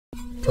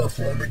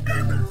Performing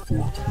Gaming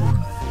 420.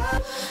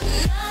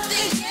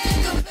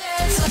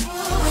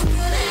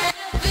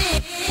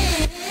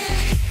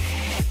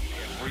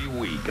 Every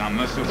week on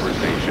the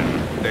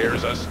Superstation,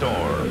 there's a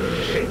storm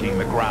shaking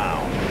the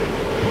ground,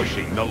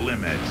 pushing the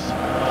limits.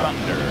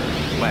 Thunder.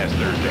 Last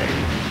Thursday,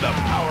 the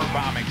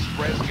Powerbomb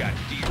Express got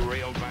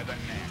derailed by the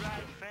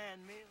net.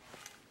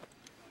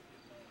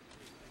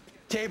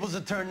 Tables are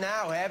turned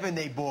now, haven't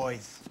they,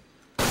 boys?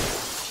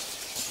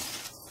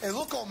 Hey,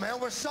 look, old man,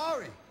 we're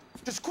sorry.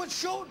 Just quit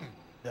shooting.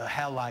 The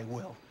hell I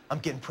will. I'm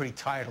getting pretty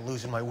tired of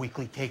losing my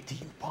weekly take to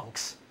you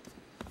punks.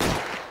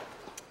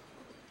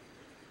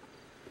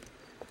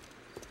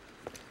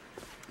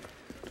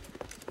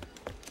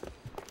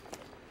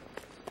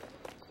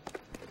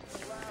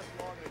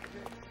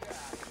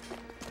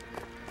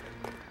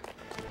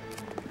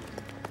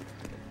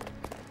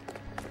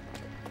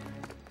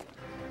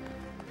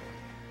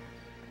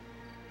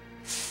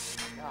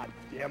 God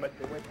damn it,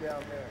 they went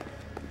down there.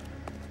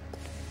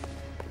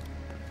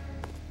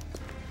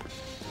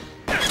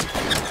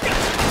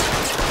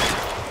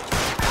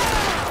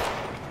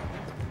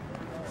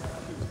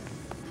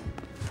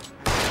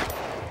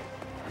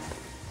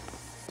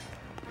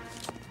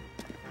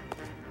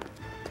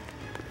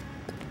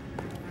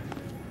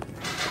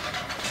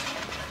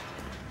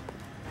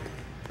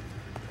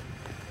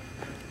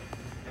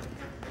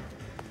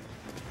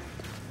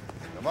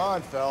 Come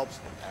on, Phelps.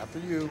 After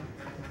you.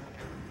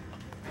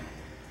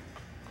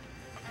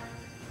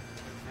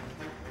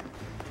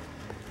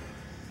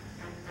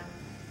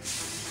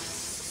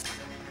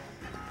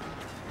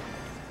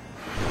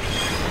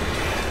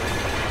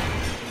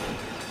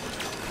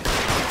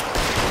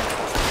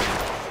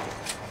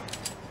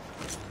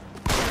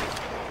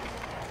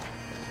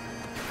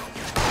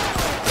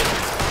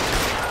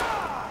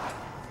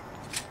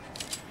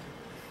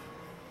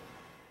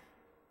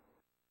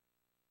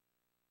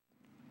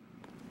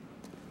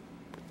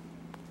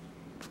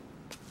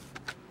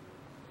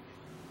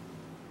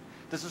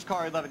 This is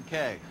car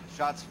 11K.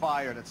 Shots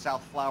fired at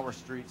South Flower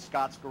Street,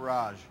 Scott's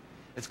Garage.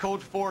 It's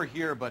code 4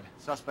 here, but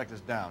suspect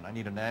is down. I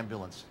need an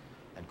ambulance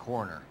and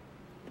coroner.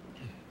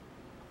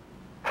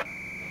 11K,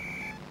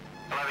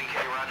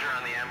 roger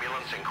on the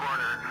ambulance and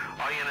coroner.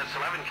 All units,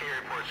 11K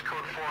reports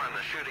code 4 on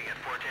the shooting at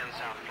 410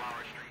 South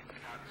Flower Street,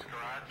 Scott's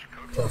Garage.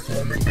 Code 4.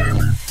 Performing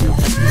Gaming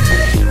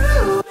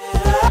 420.